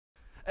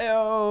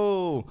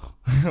Heyo!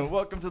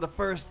 Welcome to the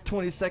first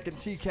 20-second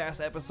TKAST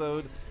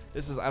episode.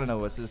 This is, I don't know,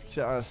 what's this,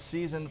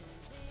 season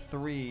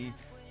 3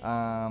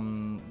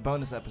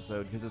 bonus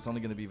episode, because it's only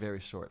going to be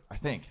very short, I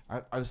think.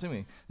 I'm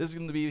assuming. This is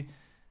going to be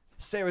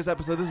Sarah's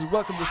episode. This is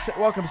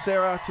welcome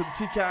Sarah to the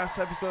TKAST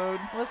episode.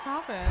 What's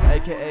poppin'?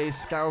 AKA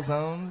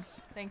Scalzones.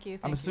 Thank you.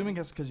 I'm assuming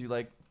it's because you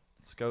like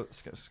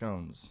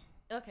scones.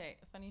 Okay,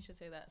 funny you should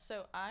say that.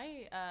 So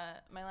my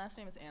last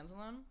name is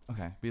Anzalone.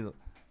 Okay, you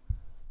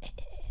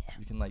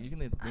can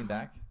lean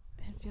back.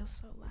 It feels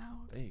so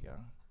loud. There you go.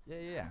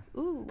 Yeah.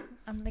 Ooh,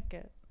 I'm like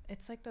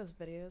it's like those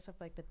videos of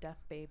like the deaf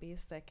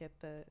babies that get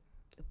the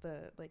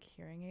like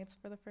hearing aids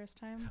for the first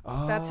time.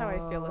 Oh, that's how I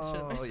feel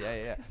listening to myself.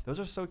 Yeah. Those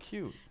are so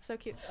cute. So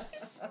cute.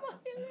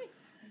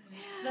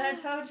 I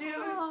told you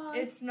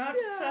it's not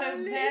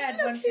so bad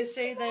once you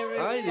see their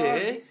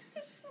response.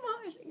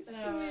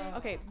 Smiling.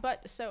 Okay,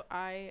 but so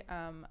I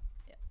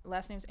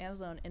last name's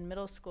Anzalone. In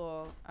middle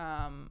school,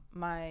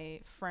 my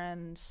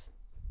friend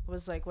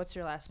was like, "What's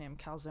your last name?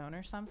 Calzone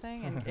or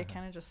something?" And it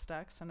kind of just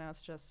stuck. So now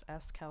it's just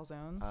S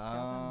Calzones.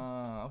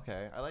 Oh,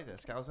 okay. I like that.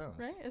 Scalzones.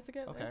 Right? It's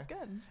good. Okay. It's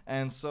good.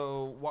 And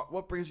so,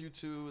 what brings you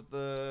to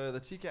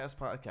the TKAST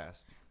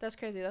podcast? That's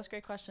crazy. That's a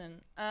great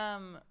question.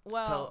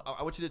 Well,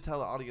 I want you to tell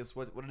the audience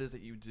what it is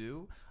that you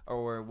do,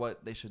 or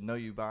what they should know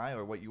you by,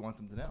 or what you want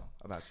them to know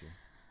about you.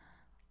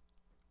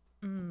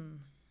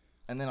 And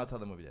then I'll tell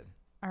them what we did.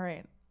 All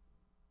right.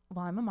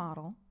 Well, I'm a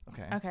model.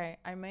 Okay.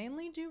 I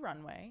mainly do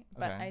runway,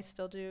 but I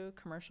still do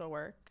commercial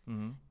work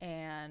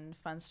and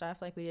fun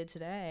stuff like we did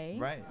today.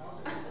 Right.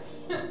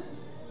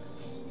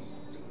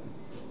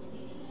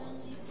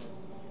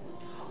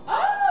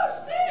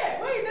 Oh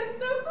shit! Wait, that's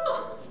so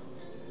cool.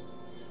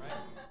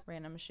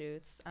 Random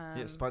shoots.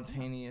 Yeah,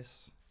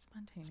 spontaneously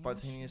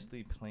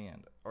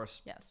planned, or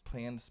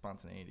planned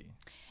spontaneity.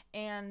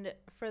 And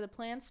for the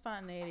planned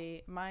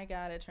spontaneity, my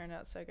God, it turned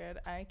out so good.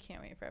 I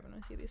can't wait for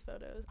everyone to see these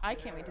photos. I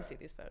can't wait to see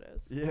these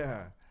photos.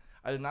 Yeah.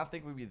 I did not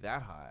think we'd be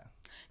that hot.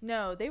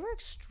 No, they were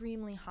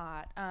extremely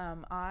hot.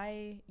 I'm. Oh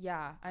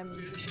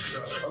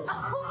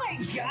my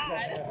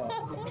God.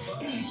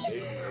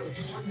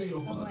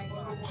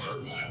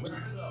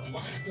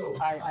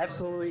 I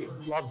absolutely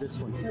love this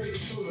one.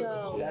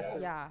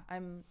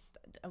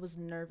 I was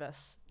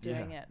nervous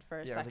doing it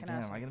for a second. I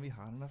was like, am I gonna be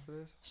hot enough for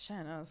this?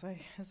 Shit, I was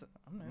like,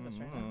 I'm nervous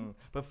right now.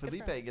 But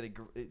Felipe,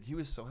 he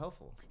was so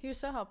helpful. He was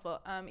so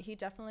helpful. He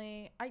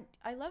definitely.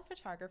 I love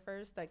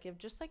photographers that give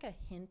just like a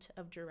hint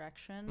of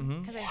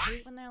direction, because I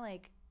hate when they're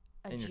like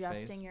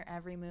adjusting your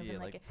every move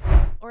and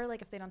or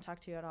like if they don't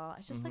talk to you at all.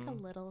 It's just like a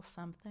little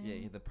something.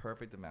 Yeah, the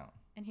perfect amount.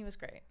 And he was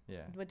great.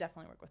 Yeah, would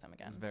definitely work with him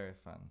again. It's very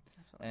fun.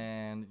 Absolutely.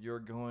 And you're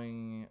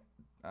going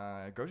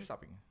grocery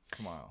shopping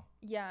tomorrow.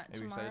 Yeah, Are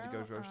you excited to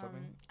go grocery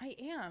shopping? I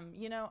am.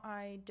 You know,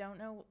 I don't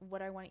know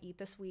what I want to eat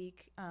this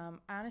week.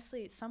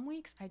 Honestly, some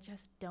weeks I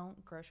just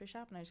don't grocery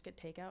shop and I just get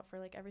takeout for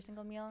like every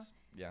single meal.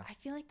 Yeah. I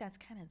feel like that's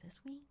kind of this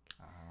week.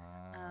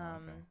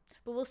 Okay.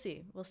 But we'll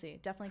see.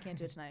 Definitely can't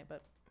do it tonight,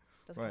 but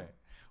that's right. Cool.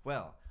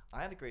 Well,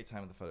 I had a great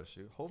time at the photo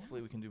shoot.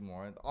 Hopefully we can do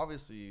more.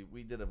 Obviously,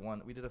 we did a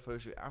photo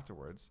shoot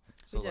afterwards,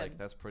 so like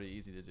that's pretty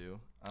easy to do.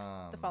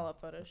 The follow-up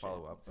photo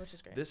shoot, which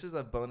is great. This is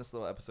a bonus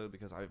little episode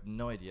because I have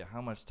no idea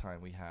how much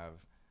time we have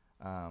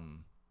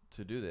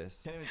to do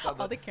this. Can't even tell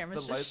all the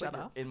cameras just shut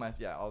off.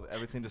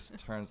 Everything just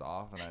turns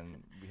off, and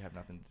then we have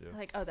nothing to do.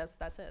 Like, oh, that's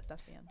it.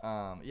 That's the end.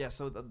 Yeah.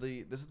 So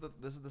this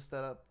is the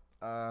setup.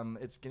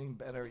 It's getting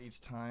better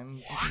each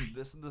time.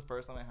 This is the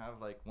first time I have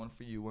like one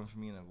for you, one for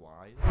me, and a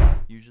wide.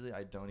 Usually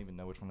I don't even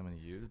know which one I'm going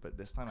to use, but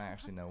this time I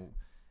actually know.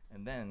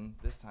 And then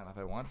this time, if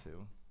I want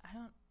to.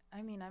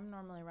 I'm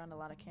normally around a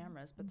lot of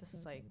cameras, but this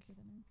is like.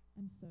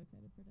 I'm so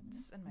excited for dinner.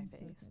 This is in my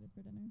face.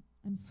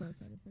 I'm so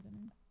excited for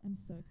dinner. I'm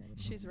so excited.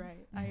 She's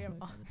right. I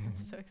am. I'm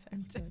so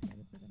excited for dinner.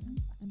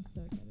 I'm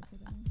so excited for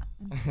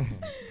dinner.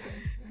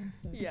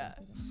 Yeah.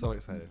 So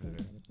excited for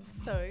dinner.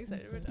 So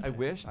excited for dinner. I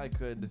wish I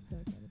could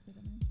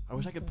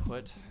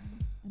put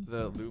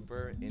the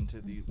looper into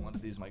one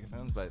of these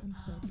microphones, but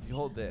if you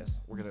hold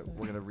this, we're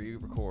gonna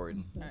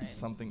re-record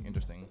something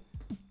interesting.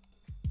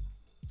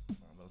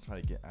 I'll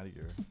try to get out of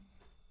here.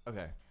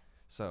 Okay,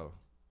 so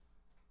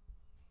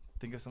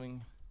think of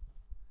something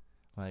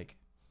like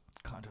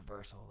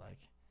controversial,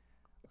 like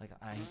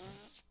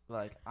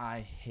I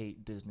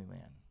hate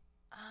Disneyland.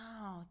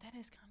 Oh, that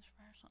is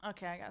controversial.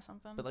 Okay, I got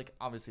something. But like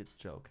obviously it's a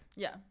joke.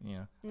 Yeah.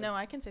 Yeah. No,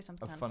 I can say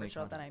something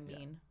controversial that I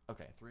mean. Yeah.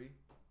 Okay, 3,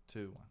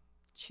 2, 1.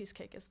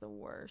 Cheesecake is the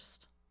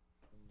worst.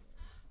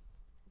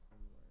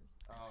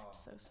 Oh, I'm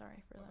so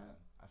sorry for that.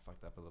 I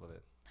fucked up a little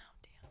bit. Oh,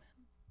 damn it.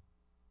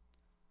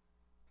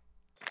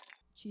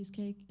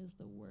 Cheesecake is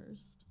the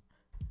worst.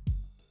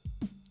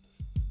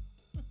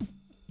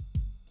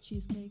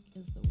 Cheesecake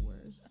is the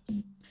worst.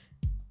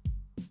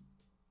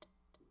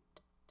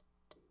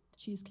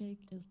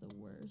 Cheesecake is the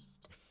worst.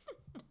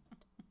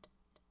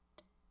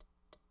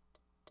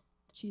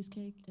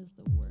 Cheesecake is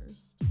the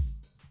worst.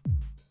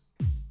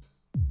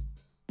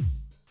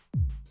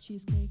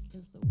 Cheesecake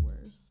is the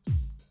worst.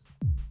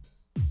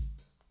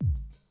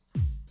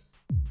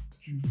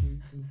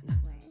 Cheesecake is the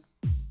worst.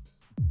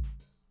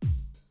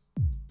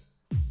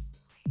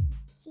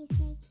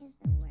 Cheesecake is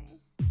the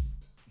worst.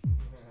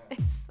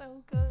 It's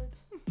so good.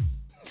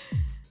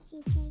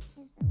 Cheesecake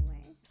is the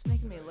worst. It's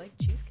making me like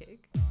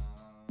cheesecake.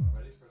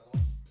 Ready for another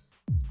one?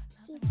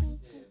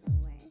 Cheesecake is the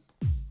worst.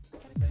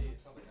 Just say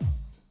something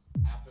else.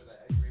 After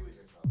that, agree with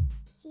yourself.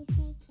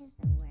 Cheesecake is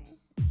the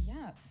worst.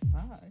 Yeah, it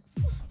sucks.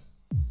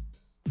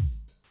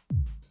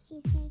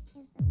 Cheesecake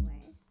is the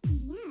worst.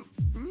 Yeah, it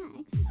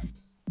sucks.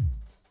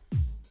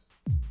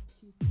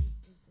 Cheesecake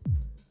is the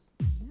worst.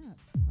 Yeah, it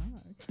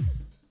sucks.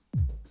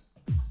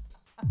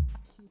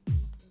 Cheesecake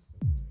is the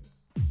worst.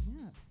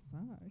 Yeah, it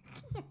sucks.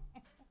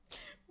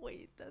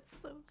 Wait, that's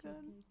so good.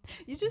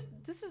 You just,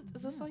 is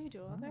this all you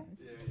do all day?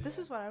 This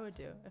is what I would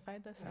do if I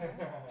had this.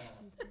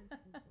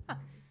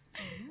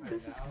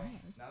 This is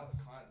great. Now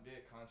be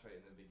a contrary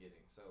in the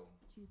beginning. So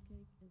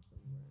Cheesecake is the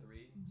worst.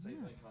 3, say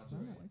Yeah, something it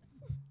contrary.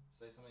 sucks.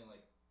 Say something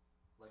like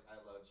I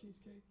love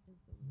cheesecake.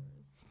 Cheesecake is the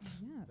worst.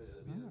 Yeah, But it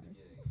it'll be in the sucks.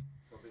 beginning.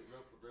 So be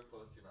real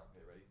close to your mouth.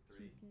 Okay, ready?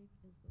 3, Cheesecake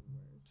is the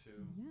worst.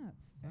 2, Yeah, it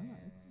sucks.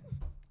 and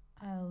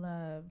I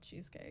love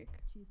cheesecake.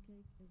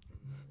 Cheesecake is the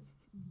worst.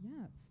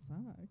 Yeah, it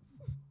sucks.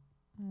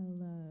 I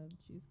love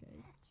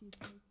cheesecake.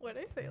 Cheesecake. Why'd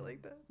I say it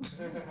like that? Sucks.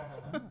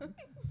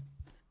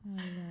 I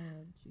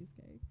love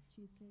cheesecake.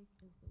 Cheesecake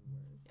is the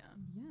worst. Yeah.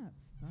 Yeah, it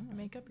sucks.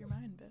 Make up your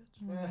mind,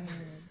 bitch. I love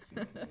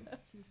cheesecake.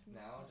 Cheesecake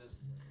now is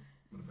just the worst.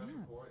 I'm gonna press Yeah,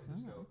 it record and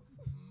just go.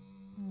 sucks.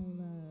 I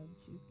love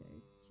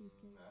cheesecake.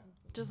 Cheesecake Yeah. is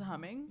the Just worst.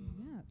 humming.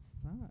 Yeah, it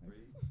sucks.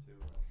 3, 2,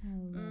 I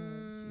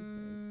love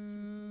cheesecake.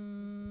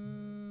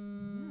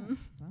 Yeah, it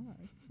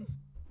sucks.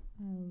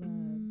 I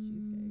love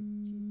cheesecake.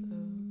 Cheesecake is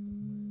the worst.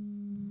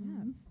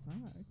 Yeah, it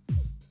sucks.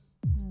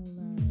 I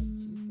love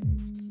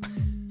cheesecake.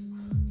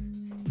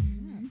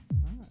 Yeah, it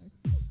sucks.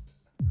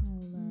 I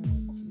love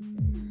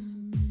cheesecake.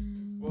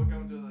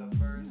 Welcome to the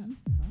first Yeah, it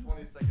sucks.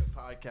 20-second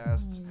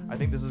podcast. I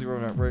think this is where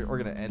we're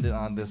gonna end it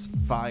on this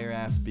fire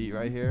ass beat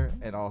right here,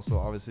 and also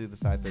obviously the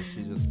fact that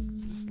she's just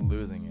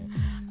losing it.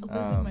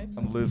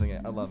 I'm losing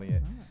it. I'm loving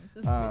it.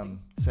 This is crazy.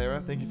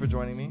 Sarah, thank you for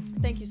joining me.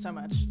 Thank you so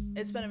much.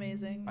 It's been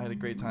amazing. I had a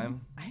great time.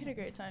 I had a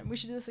great time. We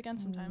should do this again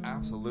sometime.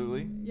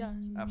 Absolutely, Yeah.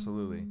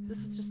 absolutely.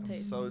 This is just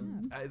taste. So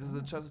this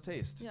is just a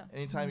taste. Yeah.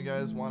 Anytime you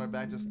guys want it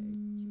back, just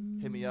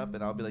hit me up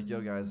and I'll be like, yo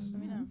guys,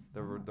 Let me know.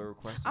 the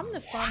request. I'm the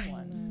fun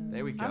one.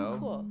 There we go. I'm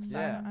cool. So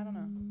Yeah. I don't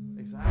know.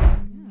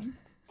 Exactly.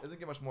 Doesn't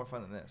get much more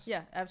fun than this.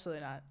 Yeah,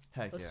 absolutely not.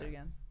 Heck Let's yeah. do it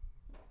again.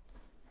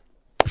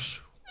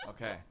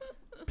 Okay.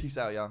 Peace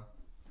out, y'all.